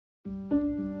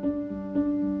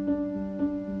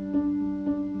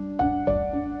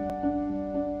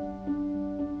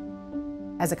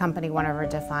As a company, one of our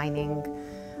defining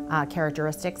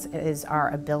characteristics is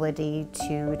our ability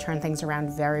to turn things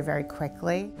around very, very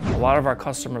quickly. A lot of our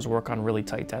customers work on really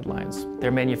tight deadlines.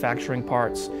 They're manufacturing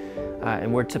parts,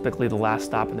 and we're typically the last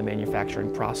stop in the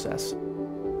manufacturing process.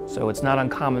 So it's not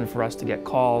uncommon for us to get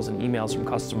calls and emails from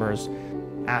customers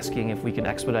asking if we can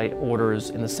expedite orders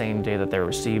in the same day that they're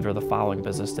received or the following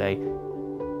business day.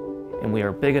 And we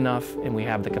are big enough and we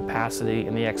have the capacity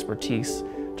and the expertise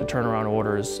to turn around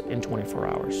orders in 24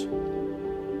 hours.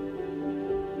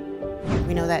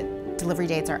 We know that delivery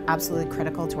dates are absolutely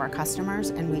critical to our customers,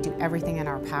 and we do everything in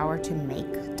our power to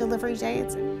make delivery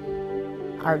dates.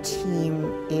 Our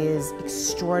team is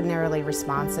extraordinarily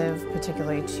responsive,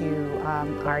 particularly to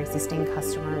our existing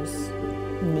customers'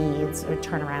 needs or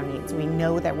turnaround needs. We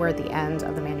know that we're at the end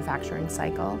of the manufacturing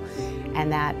cycle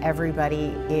and that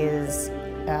everybody is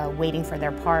waiting for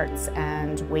their parts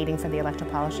and waiting for the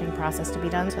electropolishing process to be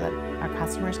done so that our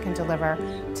customers can deliver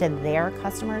to their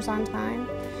customers on time.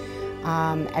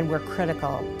 And we're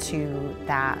critical to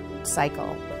that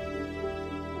cycle.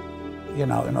 You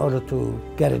know, in order to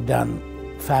get it done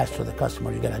fast for the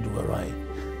customer, you gotta do it right.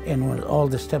 And with all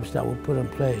the steps that we put in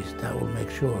place, that will make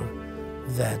sure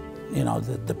that, you know,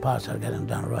 the parts are getting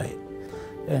done right.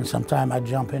 And sometimes I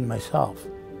jump in myself,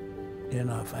 you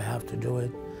know, if I have to do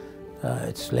it.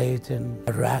 It's late, and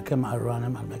I rack them, I run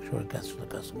them, I make sure it gets to the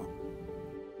customer.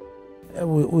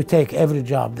 We take every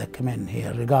job that come in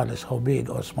here, regardless how big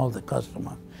or small the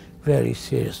customer, very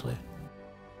seriously.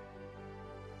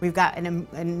 We've got an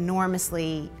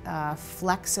enormously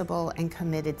flexible and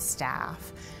committed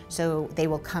staff. So they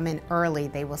will come in early,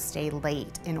 they will stay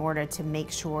late in order to make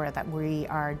sure that we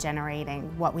are generating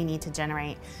what we need to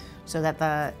generate so that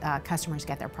the customers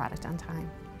get their product on time.